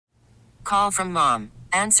Call from mom.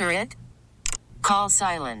 Answer it. Call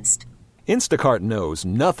silenced. Instacart knows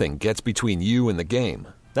nothing gets between you and the game.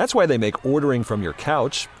 That's why they make ordering from your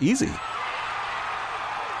couch easy.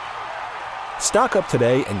 Stock up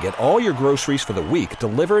today and get all your groceries for the week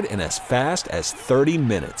delivered in as fast as 30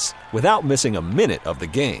 minutes without missing a minute of the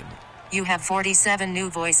game. You have 47 new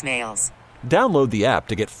voicemails. Download the app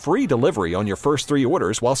to get free delivery on your first 3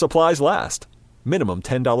 orders while supplies last. Minimum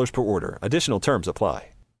 $10 per order. Additional terms apply.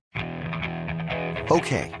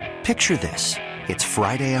 Okay, picture this. It's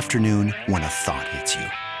Friday afternoon when a thought hits you.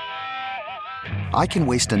 I can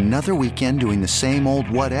waste another weekend doing the same old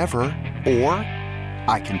whatever, or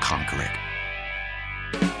I can conquer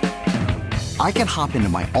it. I can hop into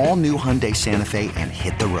my all-new Hyundai Santa Fe and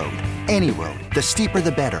hit the road. Any road. The steeper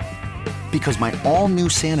the better. Because my all-new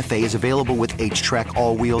Santa Fe is available with H-Track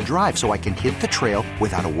all-wheel drive, so I can hit the trail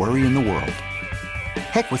without a worry in the world.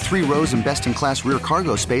 Heck, with 3 rows and best-in-class rear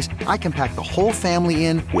cargo space, I can pack the whole family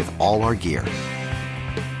in with all our gear.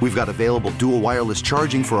 We've got available dual wireless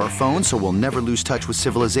charging for our phones, so we'll never lose touch with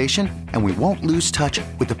civilization, and we won't lose touch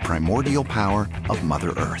with the primordial power of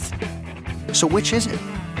Mother Earth. So which is it?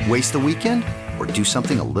 Waste the weekend or do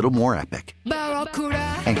something a little more epic?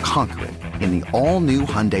 And conquer it in the all-new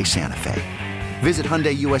Hyundai Santa Fe. Visit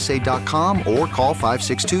HyundaiUSA.com or call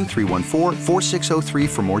 562-314-4603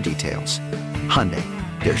 for more details. Hyundai,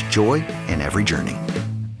 there's joy in every journey.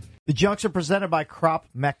 The Junks are presented by Crop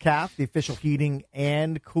Metcalf, the official heating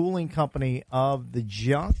and cooling company of the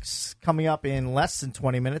Junks. Coming up in less than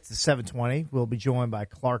 20 minutes, at 7:20, we'll be joined by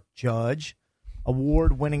Clark Judge,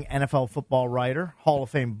 award-winning NFL football writer, Hall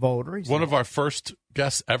of Fame voter. He's one of our first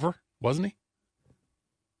guests ever, wasn't he?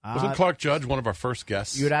 Wasn't Clark Judge one of our first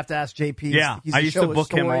guests? You would have to ask JP. Yeah, I used to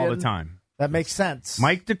book him all the time. That makes sense.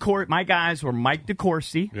 My guys were Mike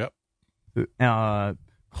DeCourcy. Yep.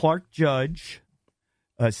 Clark Judge,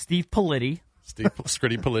 Steve Politti.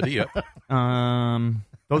 Scritty Politti, yep.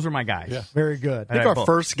 Those are my guys. Yeah. Very good. I think our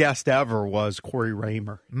first guest ever was Corey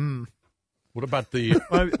Raymer. What about the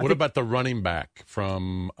running back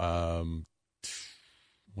from was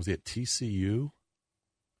he at TCU?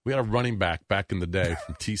 We had a running back in the day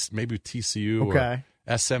from maybe TCU or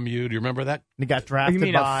SMU. Do you remember that? He got drafted by...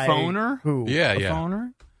 You mean a phoner? Who? Yeah, a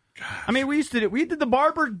phoner? Gosh. I mean, we did the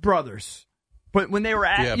Barber brothers, but when they were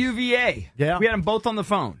at UVA, we had them both on the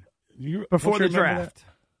phone before the draft.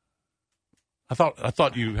 I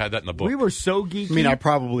thought you had that in the book. We were so geeky. I mean, I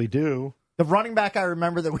probably do. The running back I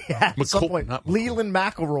remember that we had at some point, Leland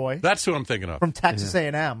McElroy. That's who I'm thinking of. From Texas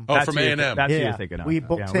A&M. Oh, from A&M. That's who you're thinking of. We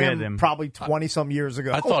booked him probably 20-some years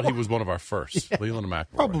ago. I thought he was one of our first, Leland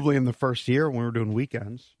McElroy. Probably in the first year when we were doing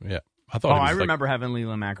weekends. Yeah. I remember having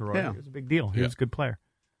Leland McElroy. Yeah. It was a big deal. He was a good player.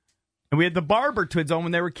 And we had the Barber twins on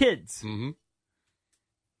when they were kids. Mm-hmm.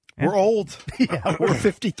 We're old. We're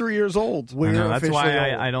 53 years old. That's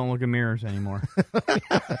why I don't look in mirrors anymore.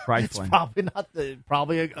 Trifling. It's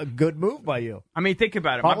probably a good move by you. I mean, think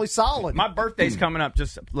about it. Probably solid. My birthday's coming up.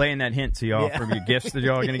 Just laying that hint to y'all from your gifts that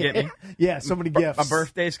y'all are going to get me. Yeah, so many gifts. My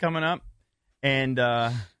birthday's coming up, and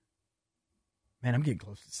man, I'm getting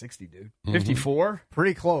close to 60, dude. 54?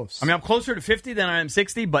 Pretty close. I mean, I'm closer to 50 than I am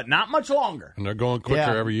 60, but not much longer. And they're going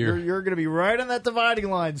quicker every year. You're going to be right on that dividing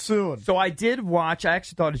line soon. So I did watch. I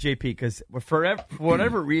actually thought of JP because for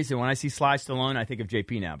whatever reason, when I see Sly Stallone, I think of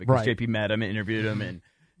JP now because JP met him and interviewed him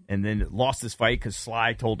and then lost his fight because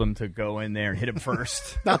Sly told him to go in there and hit him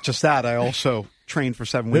first. Not just that, I also trained for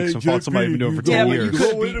 7 weeks and fought somebody I've been doing for 10 years. You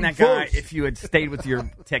could have beaten that guy if you had stayed with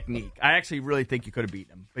your technique. I actually really think you could have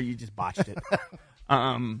beaten him, but you just botched it.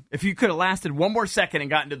 If you could have lasted one more second and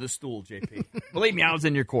gotten to the stool, JP. Believe me, I was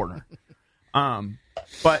in your corner.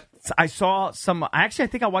 But I saw I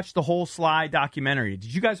think I watched the whole Sly documentary.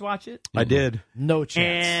 Did you guys watch it? I did. No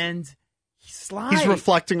chance. And Sly, he's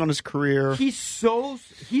reflecting on his career. He's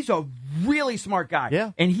a really smart guy.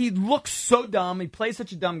 Yeah. And he looks so dumb. He plays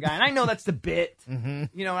such a dumb guy. And I know that's the bit. Mm-hmm.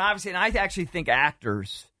 You know, obviously, and I actually think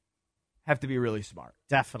actors have to be really smart.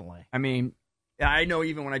 Definitely. I mean, I know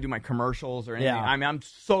even when I do my commercials or anything, I mean, I'm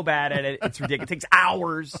so bad at it. It's ridiculous. It takes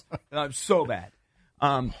hours. I'm so bad.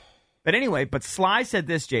 But anyway, Sly said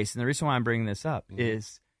this, Jason. The reason why I'm bringing this up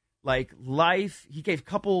is, like, life. He gave a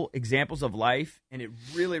couple examples of life, and it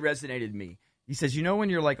really resonated with me. He says, you know when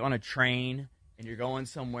you're, like, on a train and you're going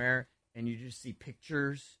somewhere and you just see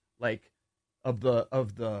pictures, like, of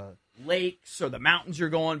the lakes or the mountains you're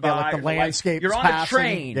going by. Like the landscape. You're on a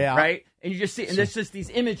train, right? And you just see, and there's just these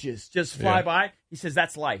images just fly by. He says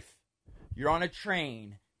that's life. You're on a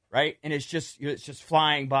train, right? And it's just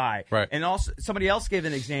flying by. Right. And also somebody else gave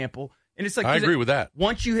an example, and it's like I agree with that.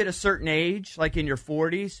 Once you hit a certain age, like in your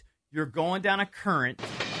 40s, you're going down a current,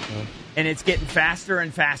 and it's getting faster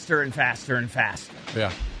and faster and faster and faster.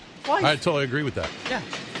 Yeah. Life. I totally agree with that. Yeah.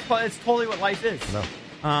 It's totally what life is.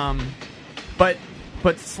 No.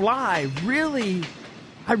 But Sly really,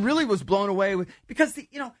 I really was blown away with, because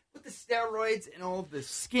with the steroids and all the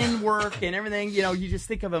skin work and everything, you just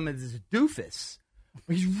think of him as a doofus.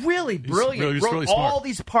 He's really brilliant. He wrote really all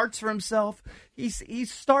these parts for himself. He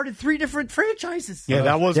started 3 different franchises. Yeah,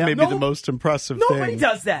 that was maybe the most impressive thing. Nobody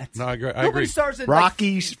does that. No, I agree. Nobody stars in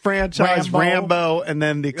Rocky franchise, Rambo, and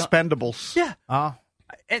then the Expendables. Yeah.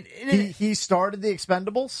 And he started the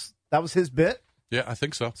Expendables. That was his bit. Yeah, I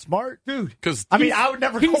think so. Smart. dude. Because I mean, I would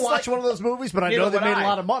never go watch one of those movies, but I know they made a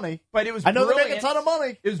lot of money. But it was I know brilliant. they make a ton of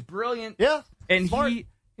money. It was brilliant. Yeah. And smart.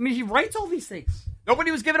 he writes all these things.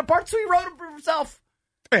 Nobody was giving a part, so he wrote them for himself.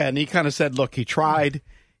 And he kind of said, look, he tried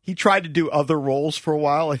to do other roles for a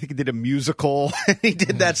while. I think he did a musical. He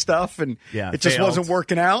did that stuff, and it just wasn't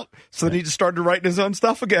working out. So then he just started writing his own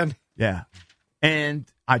stuff again. Yeah. And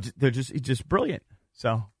he's just brilliant.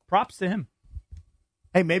 So props to him.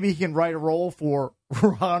 Hey, maybe he can write a role for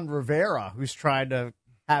Ron Rivera, who's trying to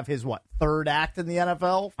have his, 3rd act in the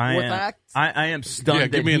NFL? 4th act? I am stunned. Yeah,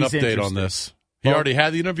 give me an update interested on this. He already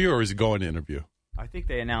had the interview, or is he going to interview? I think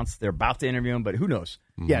they announced they're about to interview him, but who knows?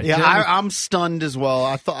 Yeah, I'm stunned as well.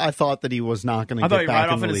 I thought that he was not going to get back right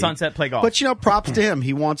off in the sunset, play golf. But props to him.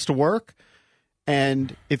 He wants to work.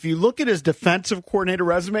 And if you look at his defensive coordinator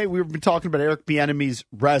resume, we've been talking about Eric Bieniemy's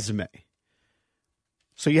resume.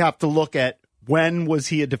 So you have to look at, when was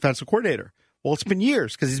he a defensive coordinator? Well, it's been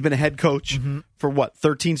years, because he's been a head coach for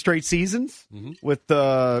 13 straight seasons with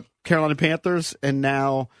the Carolina Panthers and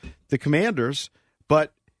now the Commanders.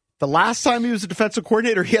 But the last time he was a defensive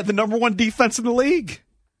coordinator, he had the number 1 defense in the league.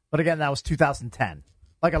 But again, that was 2010.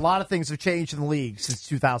 Like, a lot of things have changed in the league since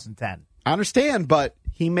 2010. I understand, but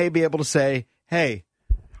he may be able to say, hey,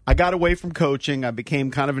 I got away from coaching. I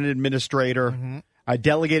became kind of an administrator. I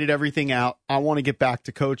delegated everything out. I want to get back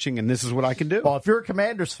to coaching, and this is what I can do. Well, if you're a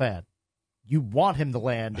Commanders fan, you want him to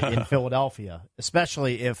land in Philadelphia,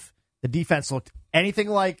 especially if the defense looked anything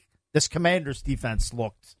like this Commanders defense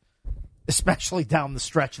looked, especially down the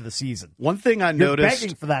stretch of the season. One thing I noticed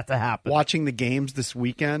begging for that to happen. Watching the games this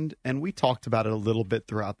weekend, and we talked about it a little bit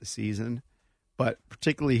throughout the season, but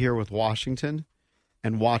particularly here with Washington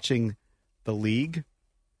and watching the league,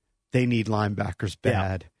 they need linebackers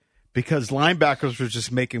bad. Because linebackers were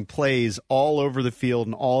just making plays all over the field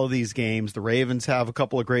in all of these games. The Ravens have a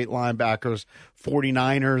couple of great linebackers.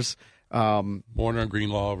 49ers. Warner and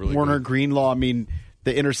Greenlaw. And Greenlaw. I mean,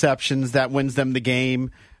 the interceptions, that wins them the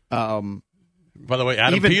game. By the way,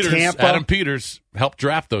 Adam Peters helped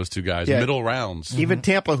draft those 2 guys, middle rounds. Even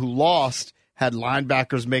Tampa, who lost, had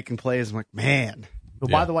linebackers making plays. I'm like, man. But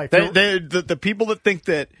by the way, the people that think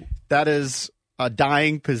that is a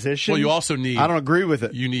dying position. Well, you also need. I don't agree with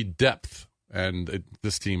it. You need depth, and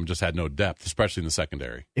this team just had no depth, especially in the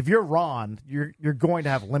secondary. If you're Ron, you're going to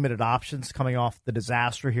have limited options coming off the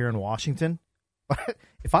disaster here in Washington. But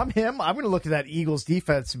if I'm him, I'm going to look at that Eagles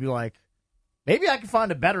defense and be like, maybe I can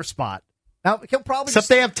find a better spot. Now he'll probably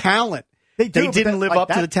they have talent. They didn't live up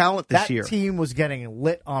to the talent this year. That team was getting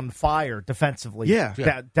lit on fire defensively.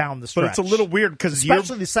 Down the stretch. But it's a little weird because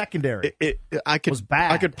especially the secondary was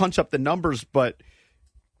bad. I could punch up the numbers, but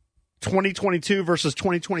 2022 versus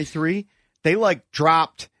 2023, they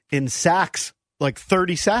dropped in sacks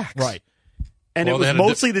 30 sacks. Right. And it was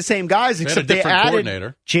mostly the same guys, except they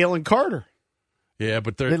added Jalen Carter. Yeah,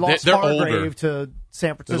 but they lost they're Hargrave older. To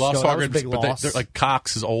San Francisco. They lost Hargrave, Hargrave, big loss. they're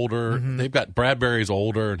Cox is older. They've got Bradbury's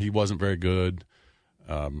older, and he wasn't very good.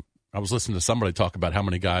 I was listening to somebody talk about how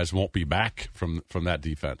many guys won't be back from that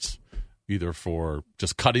defense, either for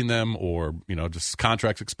just cutting them or just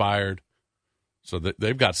contracts expired. So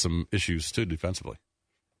they've got some issues too defensively.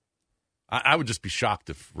 I would just be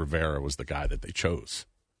shocked if Rivera was the guy that they chose.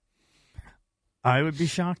 I would be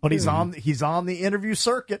shocked, but he's on the interview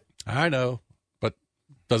circuit. I know, but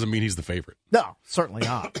doesn't mean he's the favorite. No, certainly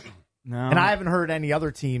not. No, and I haven't heard any other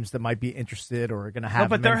teams that might be interested or are going to have. No,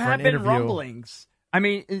 but him there in for have an been interview. rumblings. I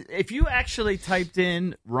mean, if you actually typed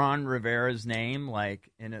in Ron Rivera's name,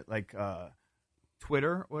 in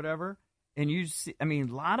Twitter or whatever, and you see, I mean,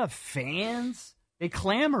 a lot of fans, they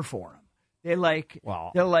clamor for him. They're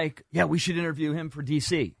like, yeah, we should interview him for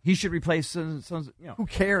DC. He should replace some. Who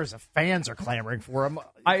cares if fans are clamoring for him?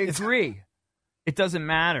 I agree. It doesn't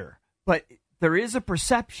matter. But there is a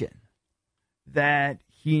perception that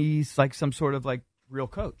he's some sort of real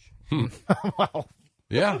coach. Well,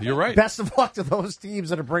 yeah, you're right. Best of luck to those teams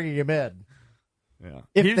that are bringing him in. Yeah,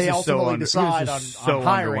 if they ultimately decide on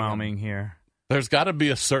hiring underwhelming him. Here. There's got to be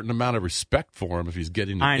a certain amount of respect for him if he's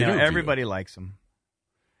getting. I know interview. everybody likes him.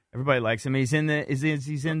 Everybody likes him. He's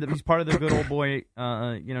he's part of the good old boy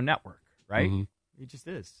network, right? Mm-hmm. He just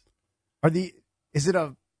is. Is it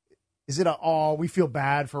a we feel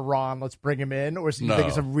bad for Ron, let's bring him in, or do you think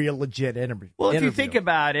it's a real legit interview? Well, if you think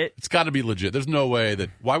about it, it's got to be legit. There's no way that.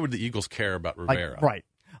 Why would the Eagles care about Rivera? Right.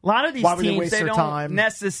 A lot of these teams, they don't time?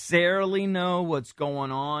 necessarily know what's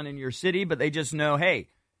going on in your city, but they just know, hey,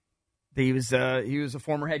 he was a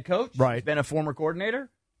former head coach, right? He's been a former coordinator.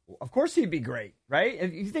 Of course, he'd be great, right?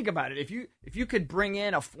 If you think about it, if you could bring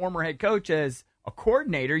in a former head coach as a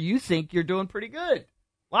coordinator, you think you're doing pretty good.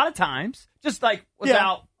 A lot of times, just like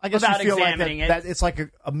without examining it, that it's like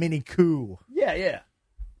a mini coup. Yeah.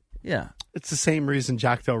 It's the same reason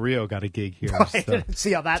Jack Del Rio got a gig here. Right.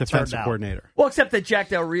 See how that turned defensive out. Coordinator. Well, except that Jack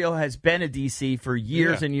Del Rio has been a DC for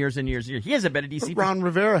years and years and years and years. He hasn't been a DC. But Ron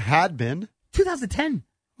Rivera had been 2010.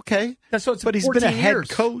 Okay, but he's been a head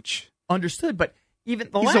coach. Understood, but even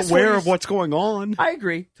he's aware of what's going on. I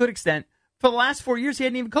agree to an extent. For the last 4 years, he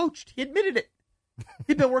hadn't even coached. He admitted it.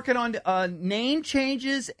 He'd been working on name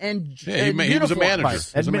changes and he was a manager.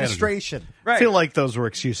 Right. Administration. Right. I feel like those were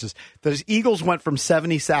excuses. Those Eagles went from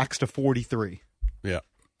 70 sacks to 43. Yeah.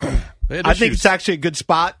 I think it's actually a good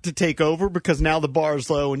spot to take over because now the bar is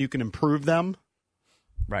low and you can improve them.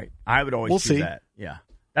 Right. I would always do that. Yeah.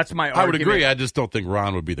 That's my argument. I would agree. I just don't think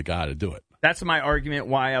Ron would be the guy to do it. That's my argument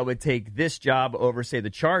why I would take this job over, say, the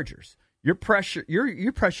Chargers. You're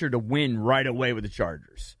pressured to win right away with the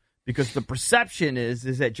Chargers because the perception is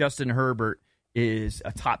that Justin Herbert is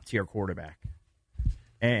a top-tier quarterback,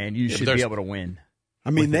 and you should be able to win.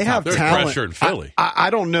 I mean, they have talent. Pressure in Philly.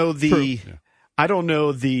 I don't know I don't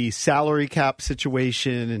know the salary cap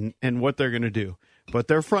situation and what they're going to do. But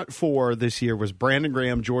their front four this year was Brandon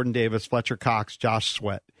Graham, Jordan Davis, Fletcher Cox, Josh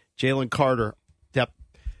Sweat, Jalen Carter, depth,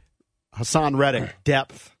 Hassan Reddick,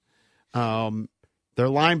 depth. Their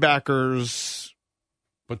linebackers,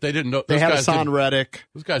 but they didn't know. They had Hassan Reddick.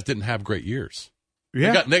 Those guys didn't have great years.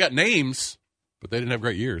 Yeah, they got names, but they didn't have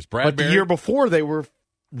great years. But the year before, they were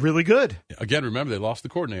really good. Again, remember they lost the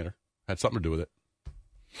coordinator. Had something to do with it.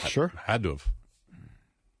 Sure, had to have.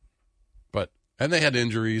 And they had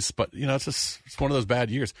injuries, but it's one of those bad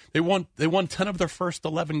years. They won 10 of their first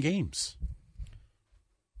 11 games.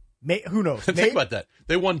 Who knows? Think about that.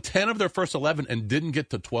 They won 10 of their first 11 and didn't get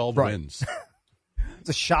to 12 wins. It's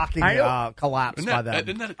a shocking collapse by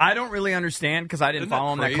them. I don't really understand because I didn't follow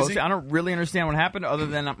them that closely. I don't really understand what happened other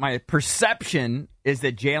than my perception is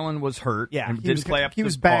that Jalen was hurt and didn't play up to He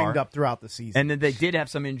was banged up throughout the season. And then they did have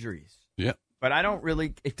some injuries. Yeah. But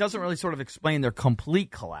it doesn't really sort of explain their complete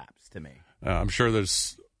collapse to me. I'm sure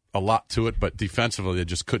there's a lot to it, but defensively, they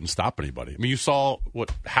just couldn't stop anybody. I mean, you saw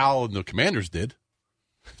what Hal and the Commanders did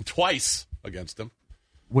twice against them.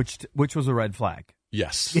 Which was a red flag.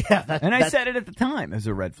 Yes. Yeah, I said it at the time as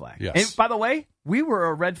a red flag. Yes. And by the way, we were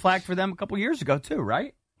a red flag for them a couple years ago, too,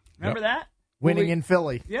 right? Remember that? Winning in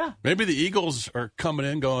Philly. Yeah. Maybe the Eagles are coming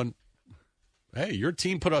in going, hey, your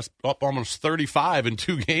team put us up almost 35 in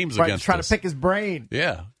 2 games against us. Trying to pick his brain.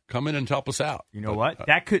 Yeah. Come in and help us out. You know what?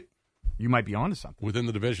 You might be onto something. Within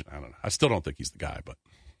the division. I don't know. I still don't think he's the guy, but.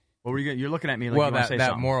 Well, you're looking at me like you want to say that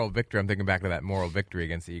something. moral victory, I'm thinking back to that moral victory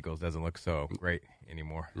against the Eagles doesn't look so great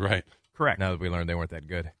anymore. Right. Correct. Now that we learned they weren't that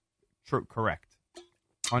good. True. Correct.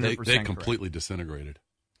 100% They completely disintegrated.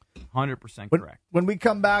 100% correct. When we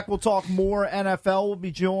come back, we'll talk more NFL. We'll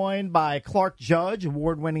be joined by Clark Judge,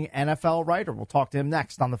 award-winning NFL writer. We'll talk to him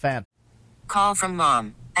next on The Fan. Call from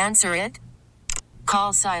mom. Answer it.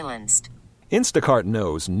 Call silenced. Instacart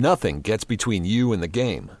knows nothing gets between you and the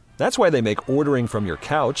game. That's why they make ordering from your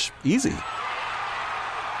couch easy.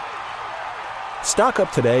 Stock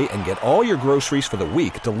up today and get all your groceries for the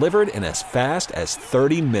week delivered in as fast as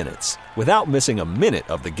 30 minutes without missing a minute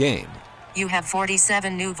of the game. You have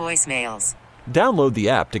 47 new voicemails. Download the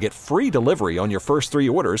app to get free delivery on your first 3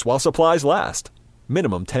 orders while supplies last.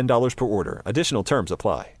 Minimum $10 per order. Additional terms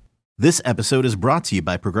apply. This episode is brought to you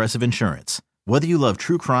by Progressive Insurance. Whether you love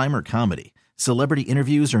true crime or comedy, celebrity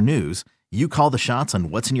interviews or news, you call the shots on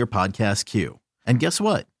what's in your podcast queue. And guess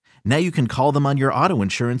what? Now you can call them on your auto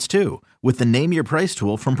insurance too with the Name Your Price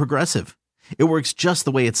tool from Progressive. It works just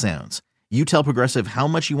the way it sounds. You tell Progressive how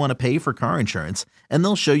much you want to pay for car insurance, and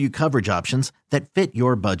they'll show you coverage options that fit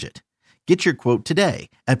your budget. Get your quote today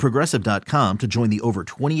at Progressive.com to join the over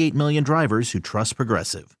 28 million drivers who trust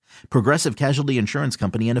Progressive. Progressive Casualty Insurance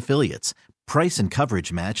Company and Affiliates. Price and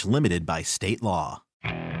coverage match limited by state law.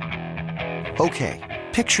 Okay,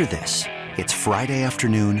 picture this. It's Friday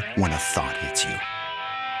afternoon when a thought hits you.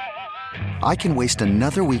 I can waste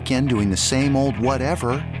another weekend doing the same old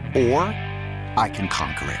whatever, or I can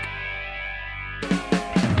conquer it.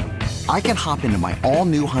 I can hop into my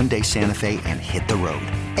all-new Hyundai Santa Fe and hit the road.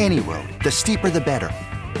 Any road. The steeper, the better.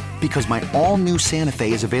 Because my all-new Santa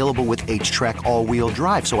Fe is available with H-Track all-wheel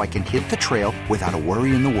drive, so I can hit the trail without a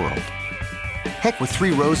worry in the world. Heck, with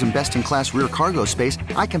 3 rows and best-in-class rear cargo space,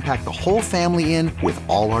 I can pack the whole family in with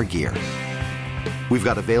all our gear. We've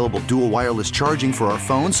got available dual wireless charging for our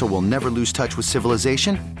phones, so we'll never lose touch with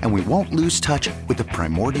civilization, and we won't lose touch with the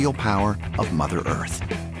primordial power of Mother Earth.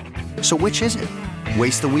 So which is it?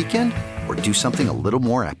 Waste the weekend or do something a little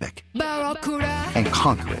more epic? And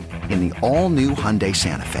conquer it in the all-new Hyundai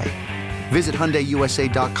Santa Fe. Visit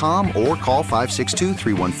HyundaiUSA.com or call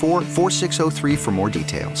 562-314-4603 for more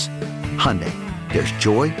details. Hyundai, there's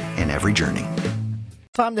joy in every journey.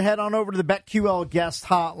 Time to head on over to the BetQL guest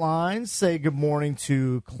hotline. Say good morning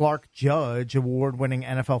to Clark Judge, award-winning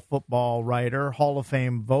NFL football writer, Hall of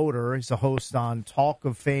Fame voter. He's a host on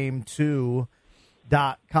TalkOfFame2.com.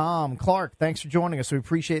 Clark, thanks for joining us. We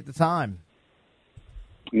appreciate the time.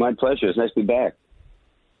 My pleasure. It's nice to be back.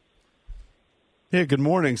 Yeah, good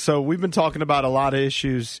morning. So we've been talking about a lot of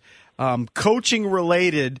issues, coaching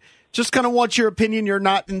related. Just kind of want your opinion. You're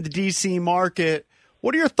not in the D.C. market.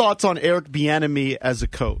 What are your thoughts on Eric Bieniemy as a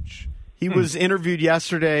coach? He was interviewed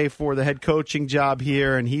yesterday for the head coaching job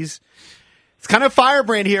here, and it's kind of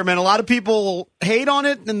firebrand here, man. A lot of people hate on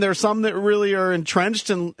it, and there's some that really are entrenched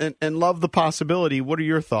and love the possibility. What are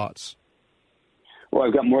your thoughts? Well,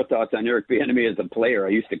 I've got more thoughts on Eric Bieniemy as a player. I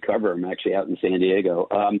used to cover him actually out in San Diego.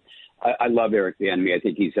 I love Eric Bieniemy. I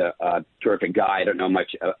think he's a terrific guy. I don't know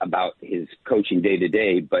much about his coaching day to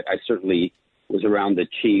day, but I certainly was around the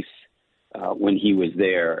Chiefs when he was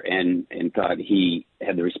there and thought he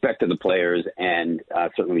had the respect of the players and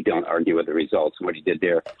certainly don't argue with the results and what he did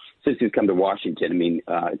there. Since he's come to Washington, I mean,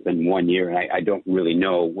 it's been 1 year, and I don't really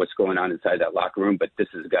know what's going on inside that locker room, but this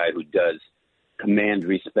is a guy who does command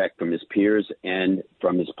respect from his peers and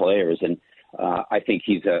from his players. And I think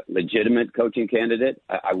he's a legitimate coaching candidate.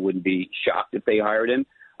 I wouldn't be shocked if they hired him,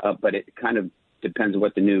 but it kind of depends on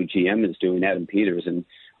what the new GM is doing, Adam Peters. And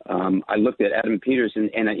I looked at Adam Peters,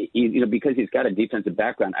 and because he's got a defensive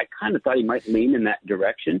background, I kind of thought he might lean in that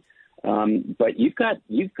direction. But you've got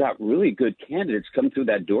really good candidates come through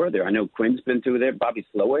that door there. I know Quinn's been through there, Bobby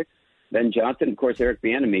Slowick, Ben Johnson, of course, Eric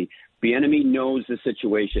Bieniemy. Bieniemy knows the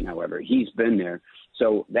situation, however. He's been there.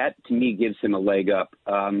 So that, to me, gives him a leg up.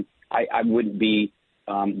 I wouldn't be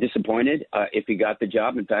disappointed if he got the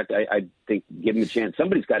job. In fact, I think give him a chance.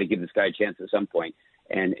 Somebody's got to give this guy a chance at some point,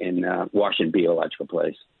 and Washington be a logical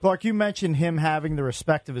place. Clark, you mentioned him having the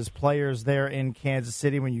respect of his players there in Kansas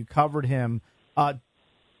City when you covered him.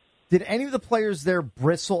 Did any of the players there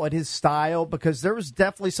bristle at his style? Because there was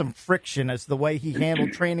definitely some friction as to the way he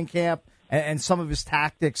handled training camp and some of his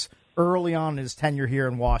tactics early on in his tenure here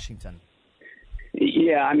in Washington.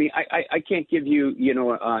 Yeah, I mean, I can't give you,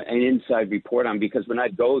 an inside report on, because when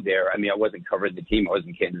I'd go there, I mean, I wasn't covering the team. I was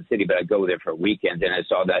in Kansas City, but I'd go there for a weekend, and I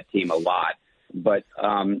saw that team a lot. But,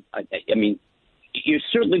 I mean, you're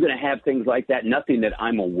certainly going to have things like that, nothing that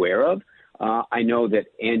I'm aware of. I know that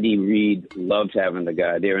Andy Reid loves having the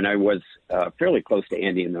guy there, and I was fairly close to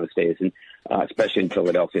Andy in those days, and especially in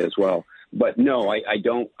Philadelphia as well. But no, I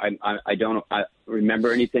don't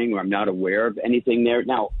remember anything, or I'm not aware of anything there.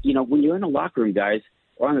 Now, when you're in the locker room, guys,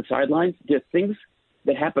 or on the sidelines, there's things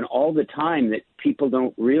that happen all the time that people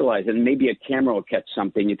don't realize, and maybe a camera will catch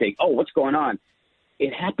something. You think, oh, what's going on?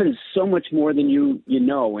 It happens so much more than you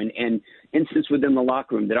know, and incidents within the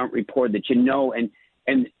locker room that aren't reported that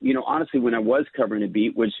and honestly, when I was covering a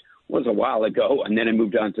beat, which was a while ago, and then I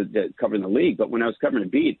moved on to covering the league, but when I was covering a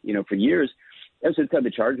beat, for years, I was just had the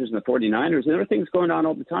Chargers and the 49ers, and there were things going on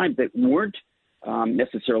all the time that weren't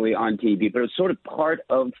necessarily on TV, but it was sort of part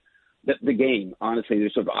of the game. Honestly,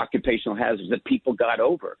 there's sort of occupational hazards that people got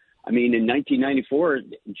over. I mean, in 1994,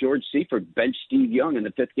 George Seifert benched Steve Young in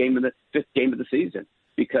the fifth game of the season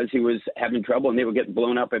because he was having trouble and they were getting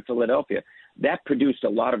blown up at Philadelphia. That produced a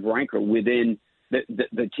lot of rancor within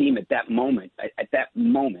the team at that moment,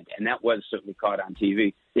 and that was certainly caught on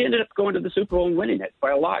TV. They ended up going to the Super Bowl and winning it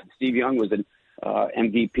by a lot. Steve Young was an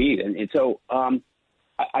MVP, and so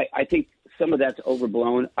I think some of that's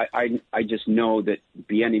overblown. I just know that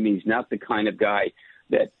Bieniemy is not the kind of guy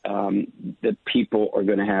that the people are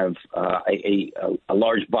going to have a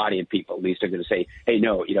large body of people at least are going to say, hey,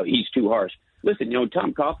 no, he's too harsh. Listen,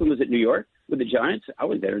 Tom Coughlin was at New York with the Giants. I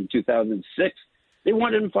was there in 2006. They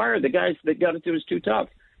wanted him fired. The guys that got it to was too tough.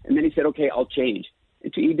 And then he said, okay, I'll change.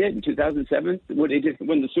 And he did in 2007. They did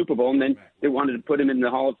win the Super Bowl, and then they wanted to put him in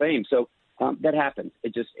the Hall of Fame. So that happened.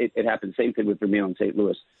 It happened. Same thing with Vermeil in St.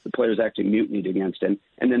 Louis. The players actually mutinied against him,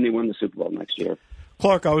 and then they won the Super Bowl next year.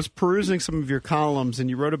 Clark, I was perusing some of your columns, and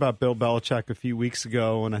you wrote about Bill Belichick a few weeks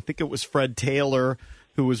ago, and I think it was Fred Taylor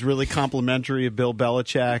who was really complimentary of Bill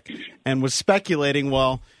Belichick and was speculating,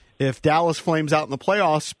 well, if Dallas flames out in the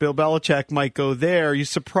playoffs, Bill Belichick might go there. Are you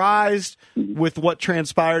surprised with what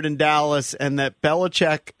transpired in Dallas and that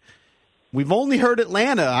Belichick, we've only heard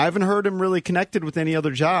Atlanta. I haven't heard him really connected with any other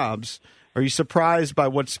jobs. Are you surprised by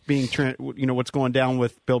what's what's going down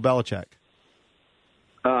with Bill Belichick?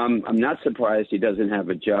 I'm not surprised he doesn't have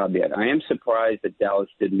a job yet. I am surprised that Dallas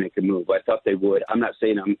didn't make a move. I thought they would. I'm not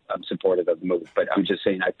saying I'm supportive of the move, but I'm just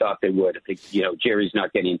saying I thought they would. I think, Jerry's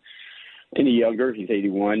not getting any younger. He's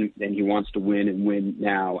 81, and he wants to win and win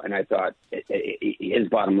now. And I thought his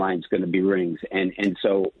bottom line is going to be rings. And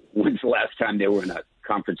so when's the last time they were in a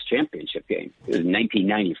conference championship game? It was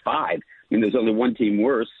 1995. I mean, there's only one team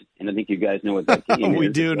worse, and I think you guys know what that team is. We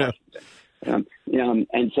do know.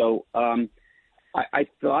 And so I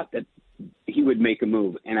thought that he would make a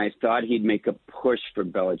move, and I thought he'd make a push for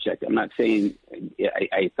Belichick. I'm not saying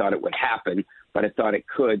I thought it would happen, but I thought it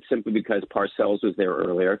could simply because Parcells was there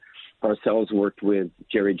earlier. Parcells worked with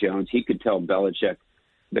Jerry Jones. He could tell Belichick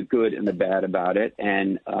the good and the bad about it,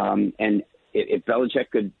 and if Belichick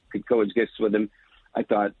could coexist with him, if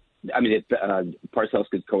Parcells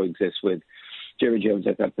could coexist with Jerry Jones,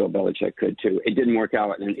 I thought Bill Belichick could too. It didn't work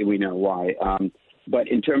out, and we know why. But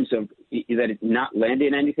in terms of that it not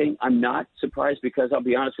landing anything, I'm not surprised because I'll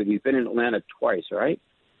be honest with you, he's been in Atlanta twice, right?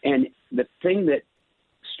 And the thing that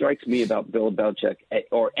strikes me about Bill Belichick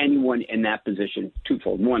or anyone in that position,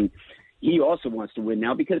 twofold. One, he also wants to win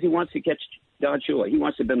now because he wants to catch Don Shula. He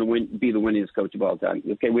wants to be the winningest coach of all time.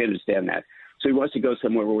 Okay, we understand that. So he wants to go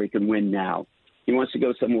somewhere where he can win now. He wants to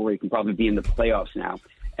go somewhere where he can probably be in the playoffs now.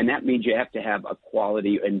 And that means you have to have a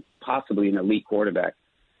quality and possibly an elite quarterback.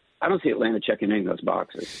 I don't see Atlanta checking any of those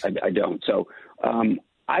boxes. I don't. So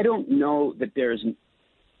I don't know that there's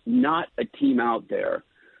not a team out there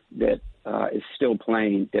that is still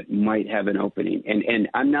playing that might have an opening. And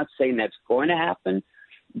I'm not saying that's going to happen,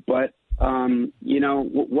 but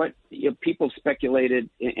people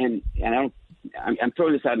speculated, and I'm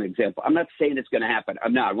throwing this out as an example. I'm not saying it's going to happen.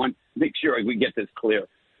 I'm not. I want to make sure we get this clear.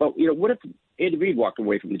 But what if Andy Reid walked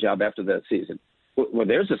away from the job after the season? Well,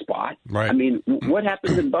 there's a spot. Right. I mean, what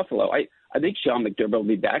happens in Buffalo? I think Sean McDermott will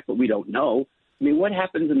be back, but we don't know. I mean, what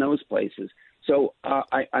happens in those places? So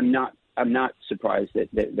I'm not surprised that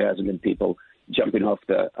there hasn't been people jumping off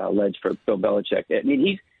the ledge for Bill Belichick. I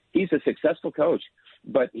mean, he's a successful coach,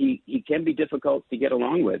 but he can be difficult to get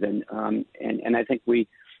along with, and I think we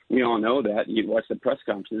all know that. You watch the press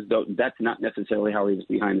conferences, though that's not necessarily how he is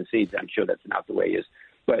behind the scenes. I'm sure that's not the way he is.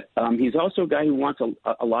 But he's also a guy who wants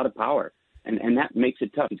a lot of power. And that makes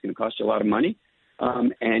it tough. He's going to cost you a lot of money,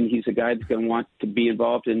 and he's a guy that's going to want to be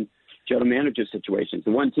involved in general manager situations.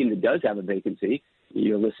 The one team that does have a vacancy,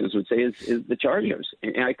 your listeners would say, is the Chargers.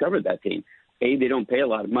 And I covered that team. A, they don't pay a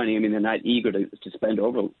lot of money. I mean, they're not eager to spend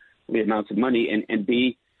over the amounts of money. And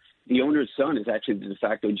B, the owner's son is actually the de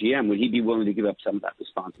facto GM. Would he be willing to give up some of that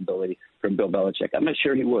responsibility for Bill Belichick? I'm not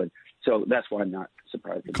sure he would. So that's why I'm not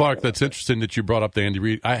surprised. Clark, that's interesting that you brought up the Andy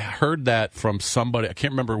Reid. I heard that from somebody. I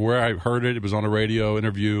can't remember where I heard it. It was on a radio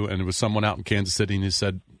interview, and it was someone out in Kansas City, and he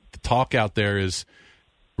said the talk out there is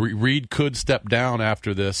Reid could step down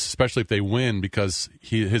after this, especially if they win, because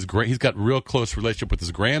he's got real close relationship with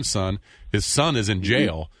his grandson. His son is in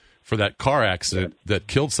jail for that car accident that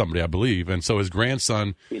killed somebody, I believe, and so his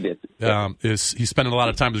grandson he's spending a lot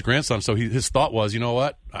of time with his grandson. So his thought was, you know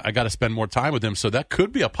what, I got to spend more time with him. So that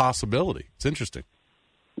could be a possibility. It's interesting.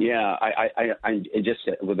 Yeah, I just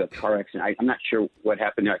with a car accident, I'm not sure what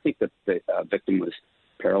happened there. I think that the victim was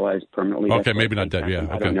paralyzed permanently. Okay, maybe not dead. Yeah,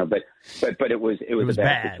 I don't know, but it was a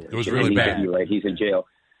bad situation. It was really bad. You're right. He's in jail,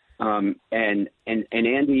 and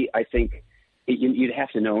Andy, I think. You'd have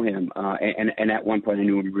to know him, and at one point I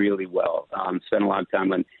knew him really well. Spent a lot of time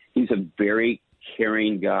with him. He's a very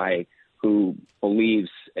caring guy who believes,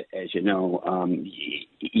 as you know,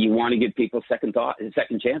 you want to give people second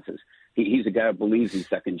chances. He's a guy who believes in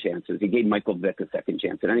second chances. He gave Michael Vick a second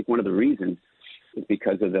chance, and I think one of the reasons is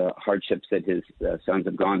because of the hardships that his sons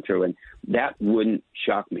have gone through, and that wouldn't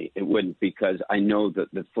shock me. It wouldn't, because I know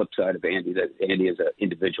the flip side of Andy, that Andy is an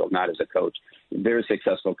individual, not as a coach. Very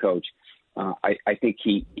successful coach. I think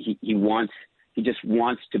he just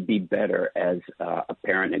wants to be better as a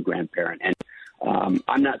parent and grandparent. And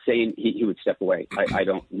I'm not saying he would step away. I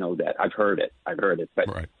don't know that. I've heard it. But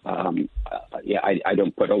right. I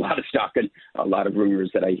don't put a lot of stock in a lot of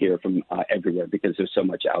rumors that I hear from everywhere, because there's so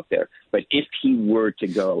much out there. But if he were to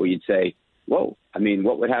go, you'd say, whoa, I mean,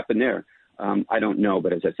 what would happen there? I don't know.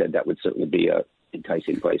 But as I said, that would certainly be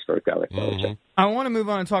enticing place for a guy like Belichick. I want to move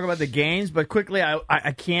on and talk about the games, but quickly,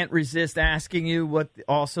 I can't resist asking you what,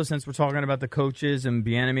 also, since we're talking about the coaches and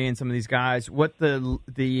Bieniemy and some of these guys, what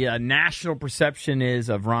the national perception is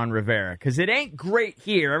of Ron Rivera. Because it ain't great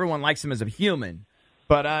here. Everyone likes him as a human,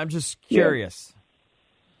 but I'm just curious.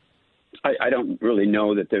 Yeah. I don't really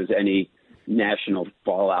know that there's any national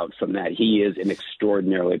fallout from that. He is an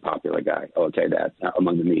extraordinarily popular guy. I'll tell you that,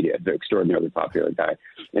 among the media, an extraordinarily popular guy.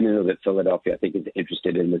 And I know that Philadelphia, I think, is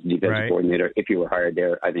interested in this defensive coordinator. If you were hired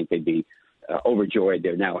there, I think they'd be overjoyed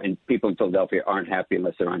there now. And people in Philadelphia aren't happy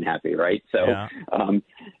unless they're unhappy, right? So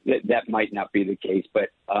that might not be the case. But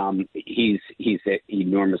he's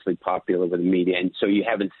enormously popular with the media, and so you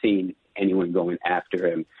haven't seen anyone going after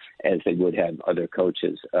him as they would have other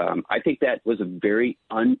coaches. I think that was a very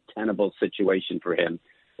untenable situation for him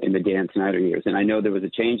in the Dan Snyder years. And I know there was a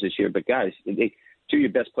change this year, but guys, two of your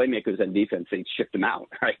best playmakers on defense, they shipped him out,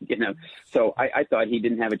 right? So I thought he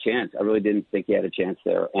didn't have a chance. I really didn't think he had a chance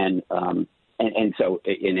there. And so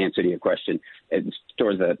in answer to your question,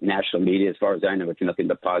 towards the national media, as far as I know, it's nothing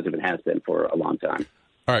but positive and has been for a long time.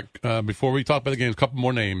 All right, before we talk about the games, a couple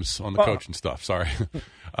more names on the coaching stuff. Sorry.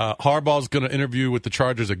 Harbaugh's going to interview with the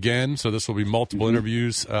Chargers again, so this will be multiple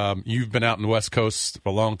interviews. You've been out in the West Coast for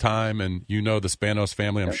a long time, and you know the Spanos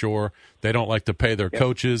family, I'm sure. They don't like to pay their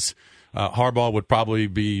coaches. Harbaugh would probably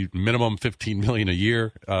be minimum $15 million a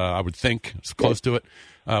year, I would think. It's close to it.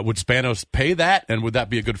 Would Spanos pay that, and would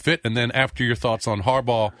that be a good fit? And then after your thoughts on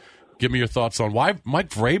Harbaugh, give me your thoughts on why Mike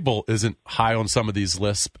Vrabel isn't high on some of these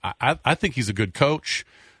lists. I think he's a good coach.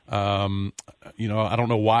 I don't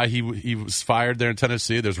know why he was fired there in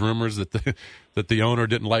Tennessee. There's rumors that the owner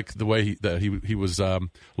didn't like the way he was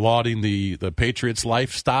lauding the Patriots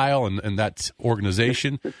lifestyle and that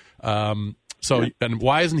organization. And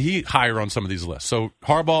why isn't he higher on some of these lists? So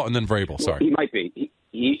Harbaugh and then Vrabel. Sorry, he might be.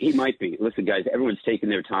 He might be. Listen, guys, everyone's taking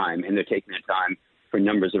their time, and they're taking their time for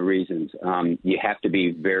numbers of reasons. You have to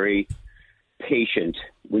be very patient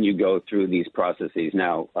when you go through these processes.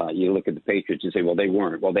 Now, you look at the Patriots and say, well, they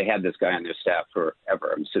weren't. Well, they had this guy on their staff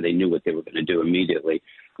forever, so they knew what they were going to do immediately.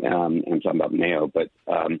 I'm talking about Mayo. But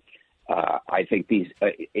I think these,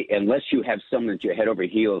 unless you have someone that you're head over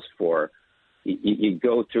heels for, you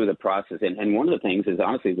go through the process. And one of the things is,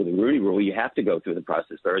 honestly, with the Rooney Rule, you have to go through the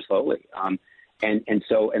process very slowly. And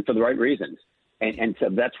for the right reasons. And so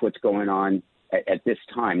that's what's going on at this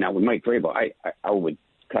time. Now, with Mike Vrabel, I would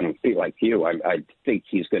kind of feel like you. I think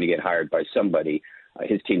he's going to get hired by somebody.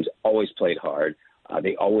 His teams always played hard.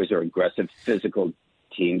 They always are aggressive, physical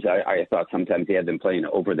teams. I thought sometimes he had them playing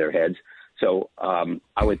over their heads. So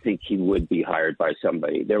I would think he would be hired by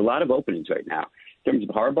somebody. There are a lot of openings right now. In terms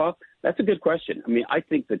of Harbaugh, that's a good question. I mean, I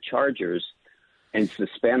think the Chargers and the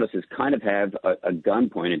Spanos kind of have a gun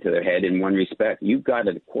pointed to their head in one respect. You've got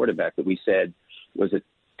a quarterback that we said was a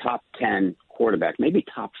top 10 quarterback, maybe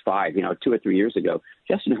top 5, 2 or 3 years ago.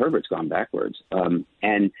 Justin Herbert's gone backwards.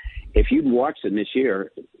 And if you'd watched him this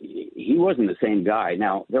year, he wasn't the same guy.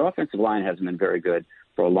 Now, their offensive line hasn't been very good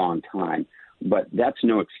for a long time, but that's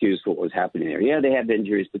no excuse for what was happening there. Yeah, they have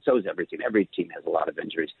injuries, but so is every team. Every team has a lot of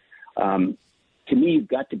injuries. To me, you've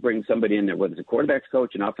got to bring somebody in there, whether it's a quarterback's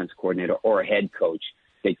coach, an offensive coordinator, or a head coach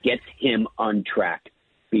that gets him on track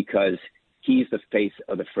because he's the face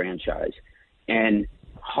of the franchise. And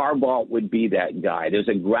Harbaugh would be that guy. There's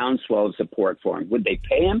a groundswell of support for him. Would they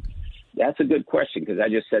pay him? That's a good question because I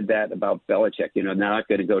just said that about Belichick. They're not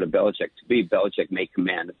going to go to Belichick. To be Belichick may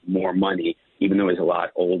command more money, even though he's a lot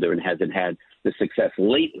older and hasn't had the success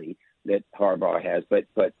lately that Harbaugh has. But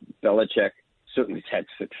Belichick certainly has had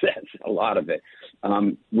success, a lot of it.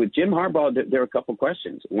 With Jim Harbaugh, there are a couple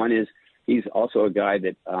questions. One is he's also a guy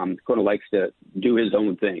that kind of likes to do his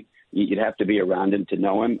own thing. You'd have to be around him to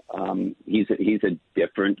know him. He's a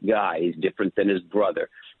different guy. He's different than his brother.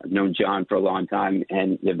 I've known John for a long time,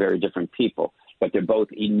 and they're very different people. But they're both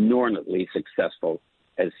enormously successful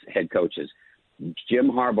as head coaches. Jim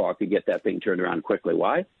Harbaugh could get that thing turned around quickly.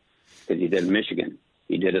 Why? Because he did it in Michigan.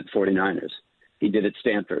 He did it at the 49ers. He did it at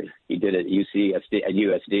Stanford. He did it at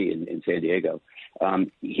USD in San Diego.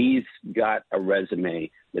 He's got a resume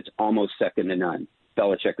that's almost second to none.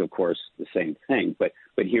 Belichick, of course, the same thing. But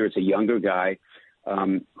here's a younger guy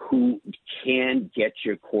who can get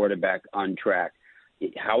your quarterback on track.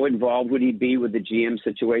 How involved would he be with the GM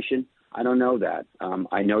situation? I don't know that.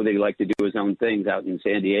 I know they like to do his own things out in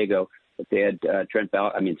San Diego. But they had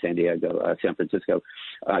San Francisco.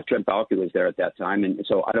 Trent Baalke was there at that time, and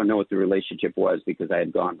so I don't know what the relationship was because I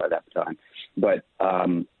had gone by that time. But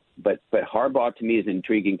Harbaugh to me is an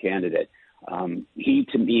intriguing candidate. He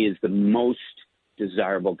to me is the most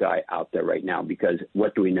desirable guy out there right now because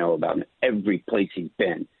what do we know about him? Every place he's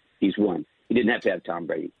been, he's won. He didn't have to have Tom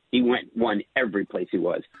Brady. He won every place he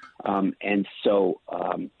was. And so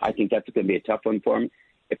I think that's going to be a tough one for him.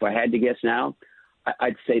 If I had to guess now,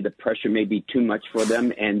 I'd say the pressure may be too much for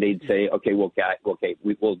them, and they'd say, okay, we'll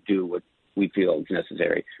do what we feel is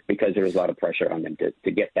necessary, because there is a lot of pressure on them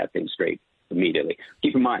to get that thing straight immediately.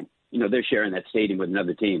 Keep in mind, they're sharing that stadium with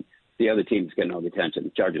another team. The other team's getting no attention. The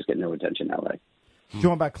Chargers get no attention in L.A.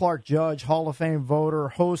 Joined by Clark Judge, Hall of Fame voter,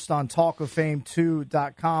 host on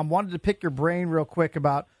TalkOfFame2.com. Wanted to pick your brain real quick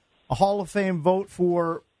about a Hall of Fame vote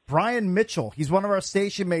for Brian Mitchell. He's one of our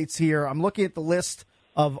station mates here. I'm looking at the list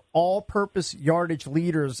of all-purpose yardage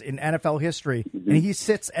leaders in NFL history, and he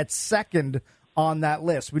sits at second on that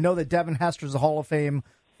list. We know that Devin Hester is a Hall of Fame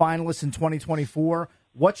finalist in 2024.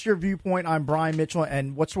 What's your viewpoint on Brian Mitchell,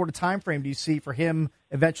 and what sort of time frame do you see for him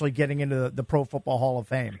eventually getting into the Pro Football Hall of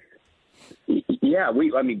Fame? Yeah,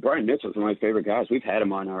 Brian Mitchell's one of my favorite guys. We've had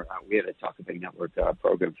him on we had a Talk of Fame Network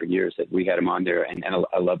program for years that we had him on there, and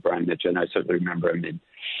I love Brian Mitchell, and I certainly remember him and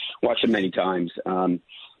watched him many times.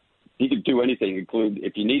 He could do anything, include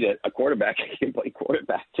if you need a quarterback, he can play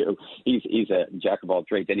quarterback too. He's a jack of all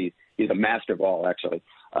trades, and he's a master of all, actually.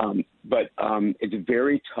 But it's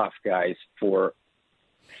very tough, guys, for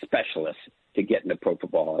specialists to get in the Pro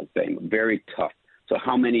Football Hall of Fame. Very tough. So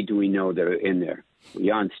how many do we know that are in there?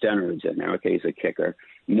 Jan Stenner is in there. Okay, he's a kicker.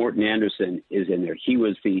 Morton Anderson is in there. He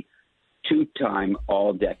was the two-time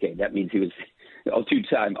All-Decade. That means he was a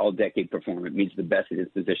two-time All-Decade performer. It means the best in his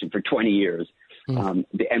position for 20 years, and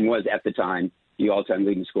was at the time the all-time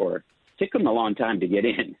leading scorer. It took him a long time to get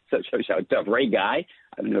in. So it shows how tough. Ray Guy.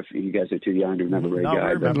 I don't know if you guys are too young to remember Ray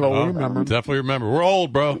Guy. Remember. Definitely remember. We're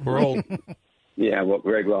old, bro. We're old. Yeah,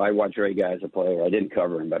 well, I watched Ray Guy as a player. I didn't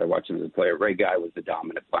cover him, but I watched him as a player. Ray Guy was the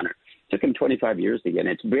dominant punter. It took him 25 years to get in.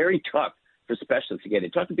 It's very tough for specialists to get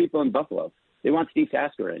in. Talk to people in Buffalo. They want Steve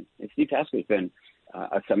Tasker in. And Steve Tasker's been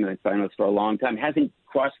a semifinalist finalist for a long time. Hasn't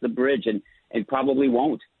crossed the bridge and probably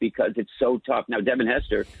won't, because it's so tough. Now, Devin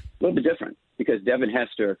Hester, a little bit different, because Devin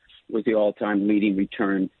Hester was the all-time leading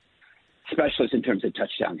return specialist in terms of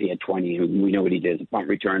touchdowns. He had 20. We know what he did as a punt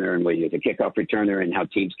returner and what he was a kickoff returner and how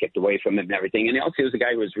teams kicked away from him and everything. And also he was a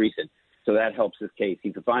guy who was recent. So that helps his case.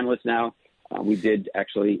 He's a finalist now. We did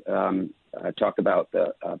actually talk about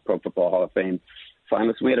the Pro Football Hall of Fame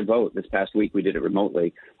finalists. We had a vote this past week. We did it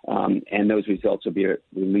remotely. And those results will be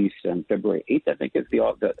released on February 8th, I think, is the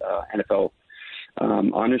NFL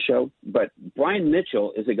honor show. But Brian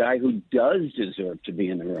Mitchell is a guy who does deserve to be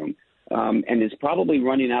in the room. And is probably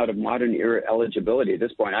running out of modern era eligibility at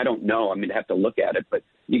this point. I don't know. I'd have to look at it, but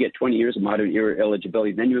you get 20 years of modern era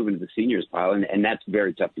eligibility, then you move into the seniors pile, and that's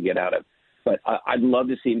very tough to get out of. But I'd love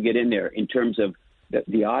to see him get in there. In terms of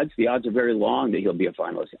the odds, the odds are very long that he'll be a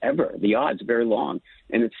finalist ever. The odds are very long,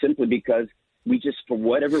 and it's simply because we just, for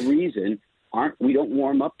whatever reason, we don't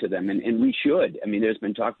warm up to them, and we should. There's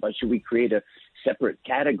been talk about, should we create a separate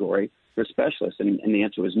category for specialists, and the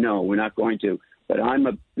answer was no, we're not going to. But I'm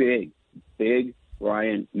a big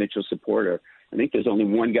Brian Mitchell supporter. I think there's only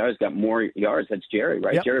one guy who's got more yards. That's Jerry,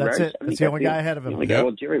 right? Yep, Jerry that's Rice. it. That's the only guy ahead of him.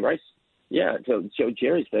 Well, Jerry Rice. Yeah, so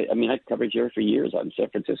Jerry's. I covered Jerry for years out in San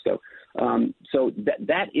Francisco. So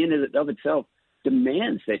that in and of itself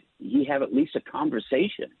demands that he have at least a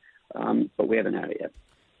conversation. But we haven't had it yet.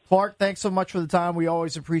 Clark, thanks so much for the time. We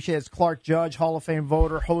always appreciate it. It's Clark Judge, Hall of Fame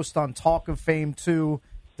voter, host on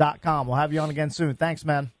TalkOfFame2.com. We'll have you on again soon. Thanks,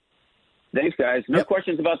 man. Thanks, guys. No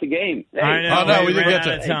questions about the game. Hey. I know. Oh, no, we ran didn't get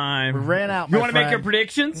out of time. We ran out. You want to make your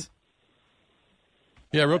predictions?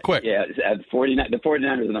 Yeah, real quick. Yeah, the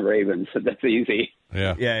 49ers and the Ravens. That's easy.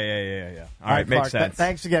 Yeah. All right, makes Clark, sense.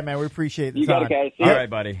 Thanks again, man. We appreciate the you time. got it, guys. All right,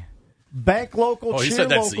 buddy. Bank local, Oh, cheer he said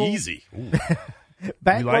that's local. easy.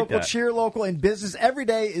 Bank You like local, that. cheer local, in business. Every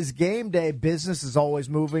day is game day. Business is always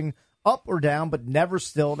moving up or down, but never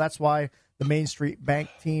still. That's why the Main Street Bank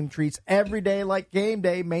team treats every day like game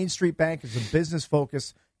day. Main Street Bank is a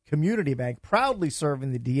business-focused community bank proudly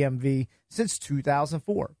serving the DMV since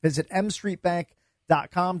 2004. Visit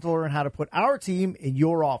mstreetbank.com to learn how to put our team in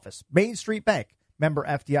your office. Main Street Bank, member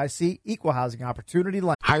FDIC, equal housing opportunity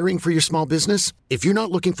lender. Hiring for your small business? If you're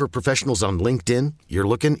not looking for professionals on LinkedIn, you're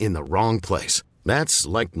looking in the wrong place. That's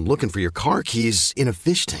like looking for your car keys in a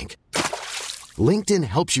fish tank. LinkedIn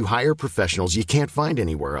helps you hire professionals you can't find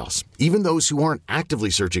anywhere else, even those who aren't actively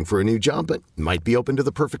searching for a new job but might be open to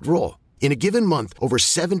the perfect role. In a given month, over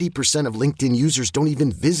 70% of LinkedIn users don't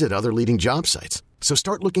even visit other leading job sites. So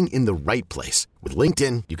start looking in the right place. With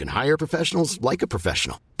LinkedIn, you can hire professionals like a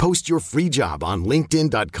professional. Post your free job on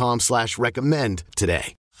linkedin.com/recommend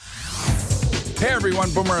today. Hey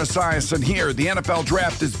everyone, Boomer Esiason here. The NFL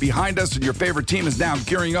draft is behind us and your favorite team is now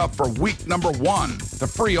gearing up for week number 1. The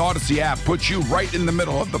free Odyssey app puts you right in the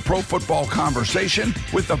middle of the pro football conversation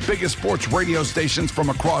with the biggest sports radio stations from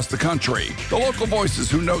across the country. The local voices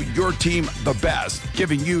who know your team the best,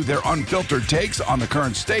 giving you their unfiltered takes on the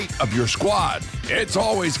current state of your squad. It's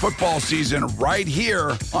always football season right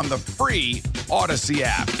here on the free Odyssey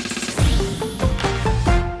app.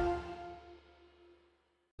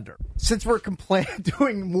 Since we're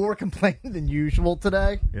doing more complaining than usual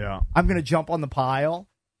today, I'm going to jump on the pile.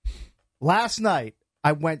 Last night,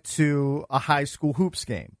 I went to a high school hoops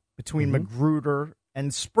game between Magruder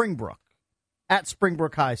and Springbrook at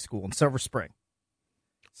Springbrook High School in Silver Spring.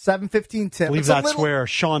 7:15 tip. I believe that's where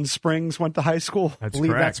Sean Springs went to high school. I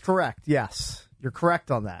believe that's correct. Yes, you're correct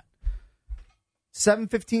on that.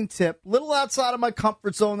 7:15 tip, little outside of my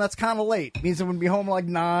comfort zone. That's kind of late. Means I'm going to be home like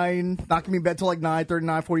 9, not going to be in bed till like 9:30,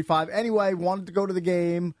 9:45. Anyway, wanted to go to the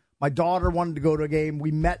game. My daughter wanted to go to a game.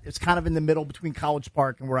 We met. It's kind of in the middle between College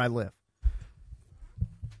Park and where I live.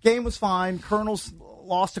 Game was fine. Colonels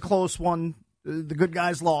lost a close one. The good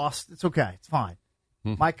guys lost. It's okay. It's fine.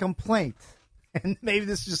 My complaint, and maybe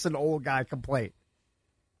this is just an old guy complaint,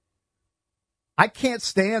 I can't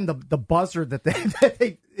stand the buzzer that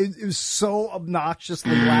they it was so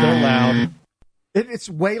obnoxiously loud. They're loud. It's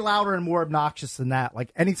way louder and more obnoxious than that. Like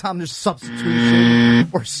anytime there's substitution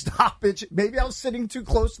or stoppage, maybe I was sitting too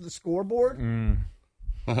close to the scoreboard.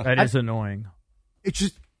 That is annoying. It's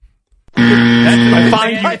just I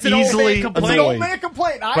find you easily it's an old man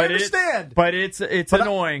complaint. I understand, but it's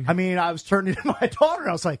annoying. I mean, I was turning to my daughter and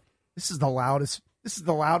I was like, "This is the loudest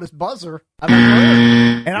buzzer I've ever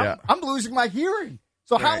heard," and I'm losing my hearing.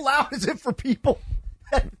 So how loud is it for people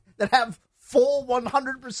that have full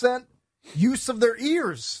 100% use of their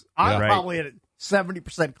ears? I'm probably at a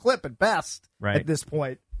 70% clip at best at this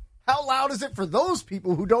point. How loud is it for those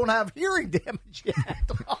people who don't have hearing damage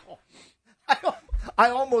yet?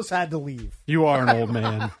 I almost had to leave. You are an old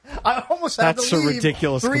man. I almost had to leave. That's a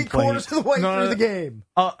ridiculous complaint. 3/4 of the way through the game.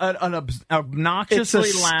 An obnoxiously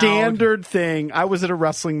it's a loud standard thing. I was at a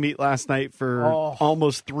wrestling meet last night for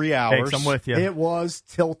almost 3 hours. I'm with you. It was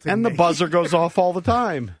tilting. And the buzzer goes off all the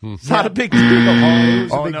time. It's not a big deal. It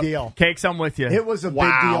was a big deal. Cakes, I'm with you. It was a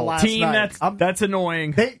big deal last Team, night. that's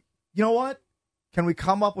annoying. You know what? Can we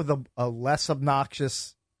come up with a less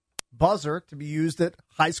obnoxious buzzer to be used at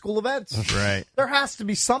high school events? Right. There has to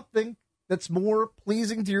be something that's more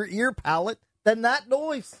pleasing to your ear palate than that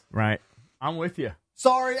noise. Right. I'm with you.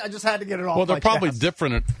 Sorry, I just had to get it off. Well, they're my probably chest.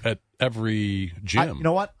 different at every gym. You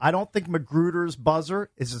know what? I don't think Magruder's buzzer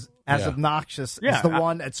is as obnoxious as the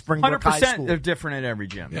one at Springbrook High 100% School. they're different at every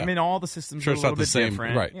gym. Yeah. I mean, all the systems Sure, are a it's not little the bit same,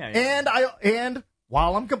 different. right. Yeah. And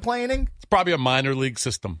while I'm complaining, It's probably a minor league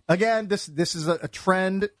system. again, this is a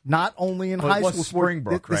trend not only in high school sports.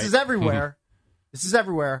 Springbrook, This is everywhere. This is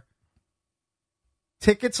everywhere.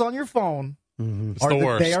 Tickets on your phone It's the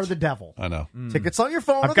worst. They are the devil. I know. Tickets on your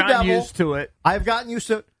phone are I've the devil. gotten used to it. I've gotten used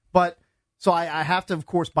to it, but so I have to, of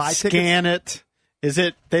course, buy tickets. Scan it. Is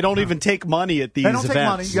it? They don't even take money at these They don't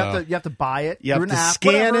events. take money. You have to buy it. You have to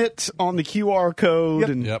scan it on the QR code.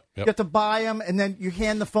 You have to buy them, and then you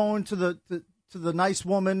hand the phone to the nice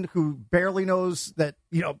woman who barely knows that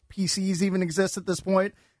PCs even exist at this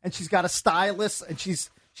point, and she's got a stylus, and she's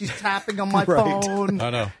tapping on my Right. phone. I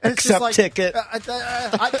know. And it's just Accept like, ticket.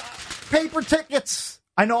 Paper tickets.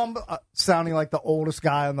 I know I'm sounding like the oldest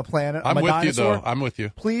guy on the planet. I'm a with dinosaur. you, though. I'm with you.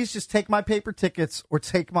 Please just take my paper tickets or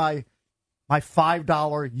take my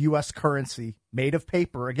 $5 U.S. currency made of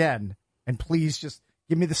paper again, and please just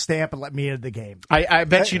give me the stamp and let me into the game. I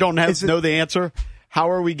bet you don't know the answer. How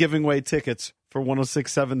are we giving away tickets for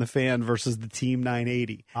 106.7 The Fan versus the Team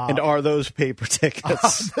 980? And are those paper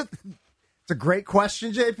tickets? It's a great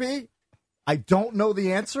question, JP. I don't know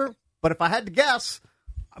the answer, but if I had to guess,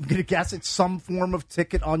 I'm going to guess it's some form of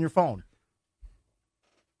ticket on your phone.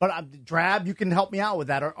 But Drab, you can help me out with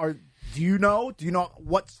that. Do you know? Do you know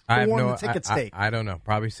what form the tickets take? I don't know.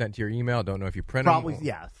 Probably sent to your email. Don't know if you print them. Probably,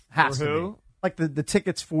 yeah. Has to be. Like the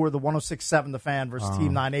tickets for the 106.7 The Fan versus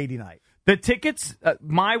Team 980 night. The tickets,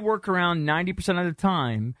 my workaround 90% of the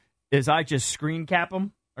time is I just screen cap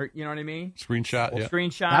them. Or, you know what I mean? Screenshot, yeah.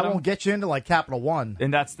 Screenshot That them. won't get you into like Capital One.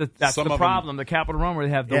 And that's the problem. The Capital One where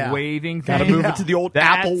they have the waving thing. Got to move it to the old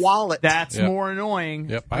Apple Wallet. That's more annoying.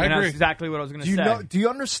 Yep, I agree. That's exactly what I was going to say. Do you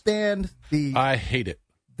understand the? I hate it.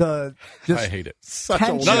 I hate it.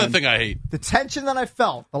 Another thing I hate. The tension that I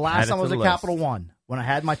felt the last time I was at list. Capital One when I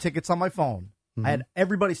had my tickets on my phone. I had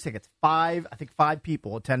everybody's tickets. I think five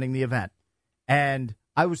people attending the event. And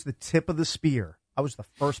I was the tip of the spear. I was the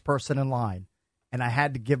first person in line. And I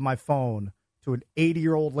had to give my phone to an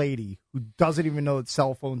 80-year-old lady who doesn't even know that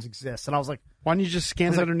cell phones exist. And I was like, why don't you just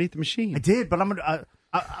scan it underneath the machine? I did, but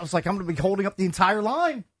I was like, I'm going to be holding up the entire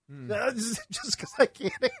line. Just because I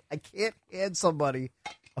can't hand somebody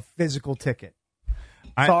a physical ticket.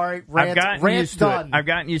 Sorry, rant's done. I've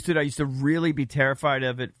gotten used to it. I used to really be terrified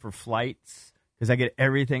of it for flights because I get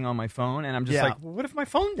everything on my phone, and I'm just like, well, what if my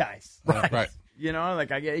phone dies? Right. You know,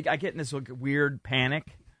 like I get in this weird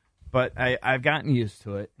panic, but I've gotten used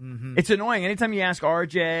to it. Mm-hmm. It's annoying. Anytime you ask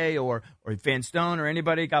RJ or Van Stone or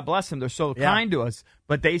anybody, God bless them, they're so kind to us,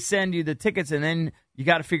 but they send you the tickets, and then you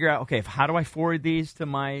got to figure out, okay, how do I forward these to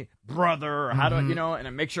my brother, or how do I, and I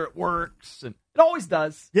make sure it works, and it always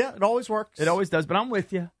does. Yeah, it always works. It always does, but I'm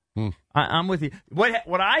with you. I'm with you.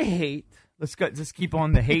 What I hate, let's keep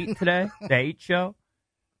on the hate today, the hate show.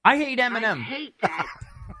 I hate Eminem. I hate that.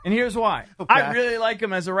 And here's why. Okay. I really like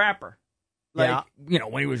him as a rapper. Like,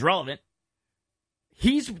 when he was relevant.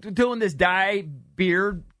 He's doing this dye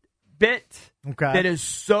beard bit that is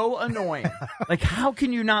so annoying. Like, how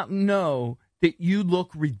can you not know that you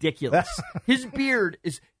look ridiculous? His beard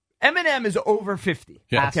is... Eminem is over 50.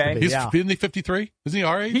 Yeah. Okay? Isn't he 53? Isn't he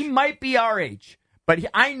our age? He might be our age, but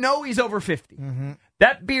I know he's over 50. Mm-hmm.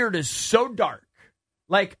 That beard is so dark.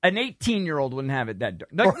 Like, an 18-year-old wouldn't have it that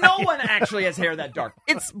dark. Like, no one actually has hair that dark.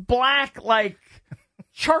 It's black like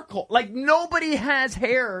charcoal. Like, nobody has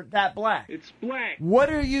hair that black. It's black.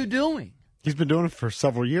 What are you doing? He's been doing it for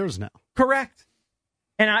several years now. Correct.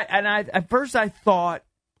 And I at first I thought,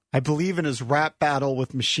 I believe in his rap battle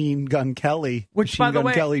with Machine Gun Kelly. Which, by the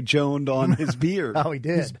way, Kelly joned on his beard. Oh, he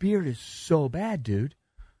did. His beard is so bad, dude.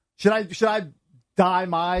 Should I dye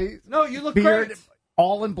my you look beard great.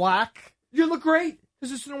 All in black? You look great.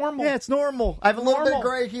 Because it's normal. Yeah, it's normal. I have a little bit of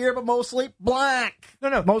gray here, but mostly black.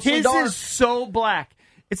 No. Mostly his dark. is so black.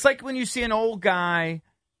 It's like when you see an old guy,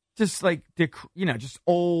 just like, just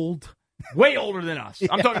old. Way older than us.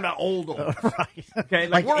 I'm talking about old. Right. Okay,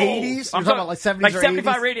 like we're 80s? Old. I'm talking about like 70s like or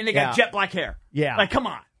 75 80s? rating, and they got jet black hair. Yeah. Like, come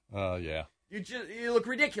on. Yeah. You look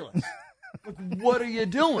ridiculous. Like, what are you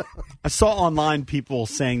doing? I saw online people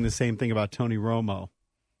saying the same thing about Tony Romo.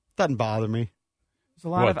 Doesn't bother me. There's a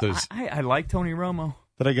lot I like Tony Romo.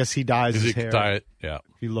 But I guess he dyes his hair. Yeah.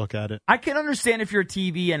 If you look at it. I can understand if you're a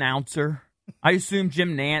TV announcer. I assume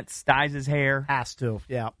Jim Nantz dyes his hair. Has to,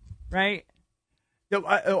 yeah. Right?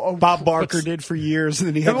 Bob Barker did for years, and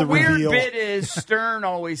then he had the weird reveal. Bit is Stern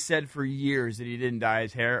always said for years that he didn't dye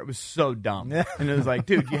his hair. It was so dumb, and it was like,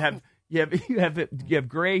 dude, you have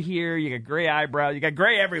gray here, you got gray eyebrows, you got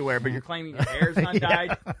gray everywhere, but you're claiming your hair's not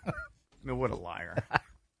dyed. I mean, what a liar.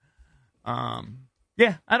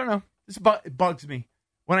 Yeah, I don't know. It bugs me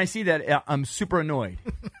when I see that. I'm super annoyed.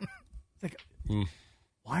 It's like,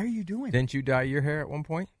 why are you doing? Didn't you dye your hair at one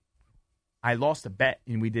point? I lost a bet,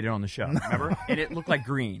 and we did it on the show, remember? And it looked like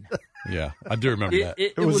green. Yeah, I do remember that.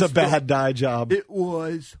 It was a bad dye job. It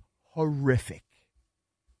was horrific.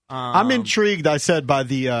 I'm intrigued, I said, by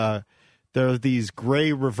there are these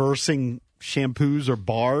gray reversing shampoos or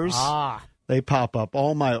bars. They pop up.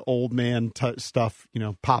 All my old man stuff,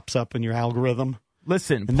 pops up in your algorithm.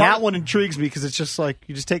 Listen. And that one intrigues me because it's just like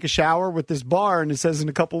you just take a shower with this bar, and it says in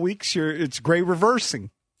a couple weeks it's gray reversing.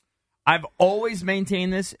 I've always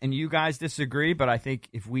maintained this, and you guys disagree, but I think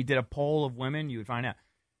if we did a poll of women, you would find out.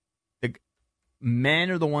 The men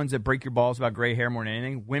are the ones that break your balls about gray hair more than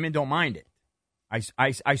anything. Women don't mind it.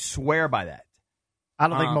 I swear by that. I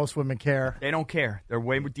don't think most women care. They don't care. They're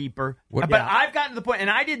way deeper. But I've gotten to the point, and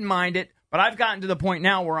I didn't mind it, but I've gotten to the point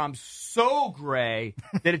now where I'm so gray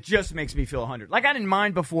that it just makes me feel 100. Like I didn't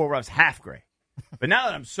mind before where I was half gray. But now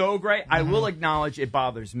that I'm so gray, I will acknowledge it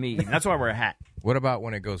bothers me. And that's why I wear a hat. What about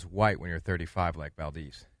when it goes white when you're 35 like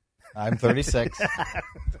Valdez? I'm 36.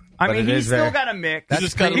 I mean, he's still got a mix.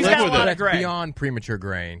 He's got a lot of gray. Beyond premature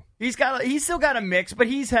graying. He's still got a mix, but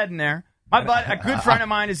he's heading there. My bud, a good friend of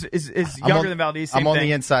mine is younger than Valdez. I'm on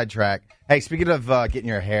the inside track. Hey, speaking of getting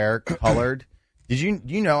your hair colored, do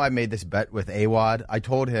you know I made this bet with Awad? I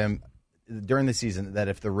told him during the season that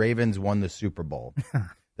if the Ravens won the Super Bowl,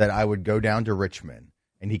 that I would go down to Richmond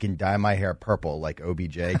and he can dye my hair purple like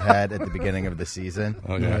OBJ had at the beginning of the season.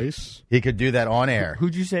 Oh, nice. He could do that on air.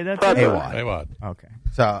 Who'd you say that to? Awad. Okay.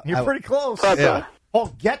 So You're pretty close. Yeah.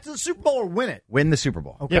 Oh, get to the Super Bowl or win it. Win the Super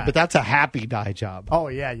Bowl. Okay. Yeah, but that's a happy dye job. Oh,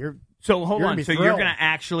 yeah. So hold on. So thrilled. you're going to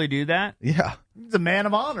actually do that? Yeah. He's a man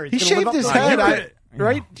of honor. He shaved his head,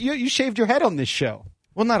 right? You shaved your head on this show.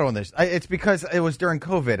 Well, not on this. It's because it was during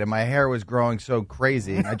COVID and my hair was growing so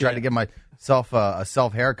crazy. I tried to give myself a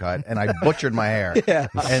self haircut and I butchered my hair. Yeah.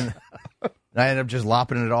 And And I ended up just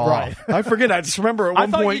lopping it all Right. off. I forget. I just remember at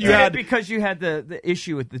one point you you did had it because you had the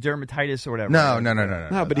issue with the dermatitis or whatever.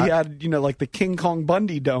 No, but he had like the King Kong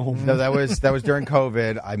Bundy dome. No, that was during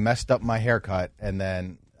COVID. I messed up my haircut, and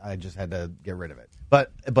then I just had to get rid of it.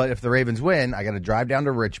 But if the Ravens win, I got to drive down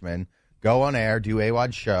to Richmond, go on air, do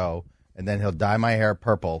AWOD's show, and then he'll dye my hair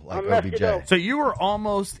purple like OBJ. So you were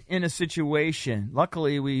almost in a situation.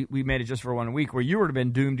 Luckily, we made it just for 1 week where you would have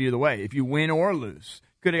been doomed either way if you win or lose.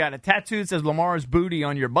 Could have got a tattoo that says Lamar's booty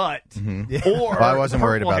on your butt. Mm-hmm. Or I wasn't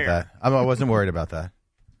worried about hair. that. I wasn't worried about that.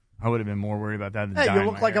 I would have been more worried about that than Hey, dyeing you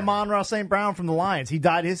look my like hair. Amon-Ra St. Brown from the Lions. He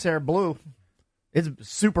dyed his hair blue. It's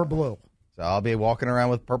super blue. So I'll be walking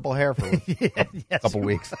around with purple hair for a couple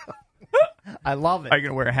weeks. I love it. Are you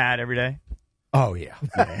going to wear a hat every day? Oh, yeah.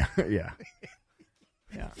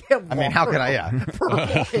 Yeah. I mean, how can I? Yeah.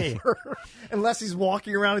 Purple hair. Unless he's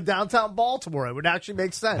walking around in downtown Baltimore. It would actually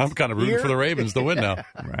make sense. I'm kind of rooting for the Ravens to win now.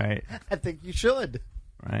 Right. I think you should.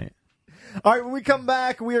 Right. All right, when we come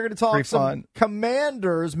back, we are going to talk Pretty some fun.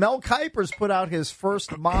 Commanders. Mel Kiper's put out his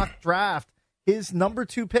first mock draft. His number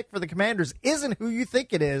 2 pick for the Commanders isn't who you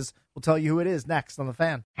think it is. We'll tell you who it is next on The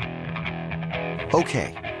Fan.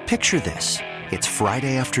 Okay, picture this. It's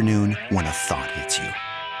Friday afternoon when a thought hits you.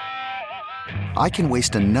 I can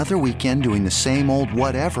waste another weekend doing the same old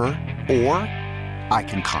whatever, or I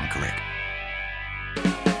can conquer it.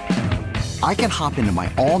 I can hop into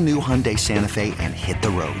my all-new Hyundai Santa Fe and hit the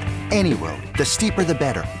road. Any road. The steeper, the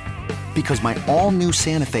better. Because my all-new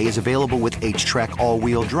Santa Fe is available with H-Track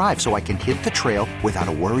all-wheel drive, so I can hit the trail without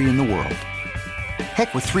a worry in the world.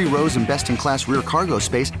 Heck, with 3 rows and best-in-class rear cargo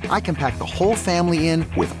space, I can pack the whole family in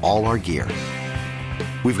with all our gear.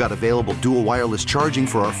 We've got available dual wireless charging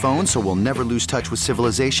for our phones, so we'll never lose touch with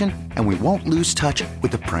civilization, and we won't lose touch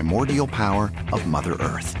with the primordial power of Mother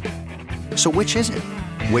Earth. So which is it?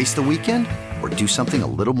 Waste the weekend or do something a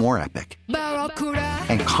little more epic?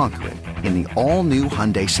 And conquer it in the all-new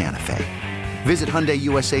Hyundai Santa Fe. Visit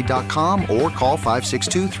HyundaiUSA.com or call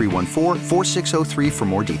 562-314-4603 for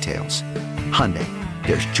more details. Hyundai,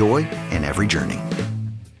 there's joy in every journey.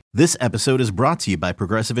 This episode is brought to you by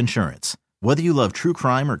Progressive Insurance. Whether you love true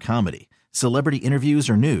crime or comedy, celebrity interviews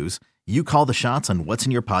or news, you call the shots on what's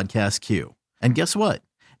in your podcast queue. And guess what?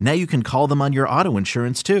 Now you can call them on your auto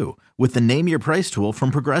insurance too with the Name Your Price tool from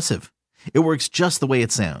Progressive. It works just the way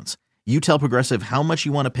it sounds. You tell Progressive how much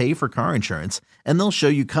you want to pay for car insurance, and they'll show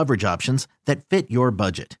you coverage options that fit your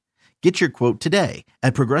budget. Get your quote today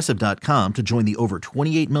at Progressive.com to join the over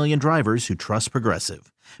 28 million drivers who trust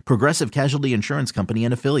Progressive. Progressive Casualty Insurance Company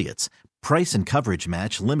and Affiliates. Price and coverage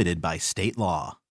match limited by state law.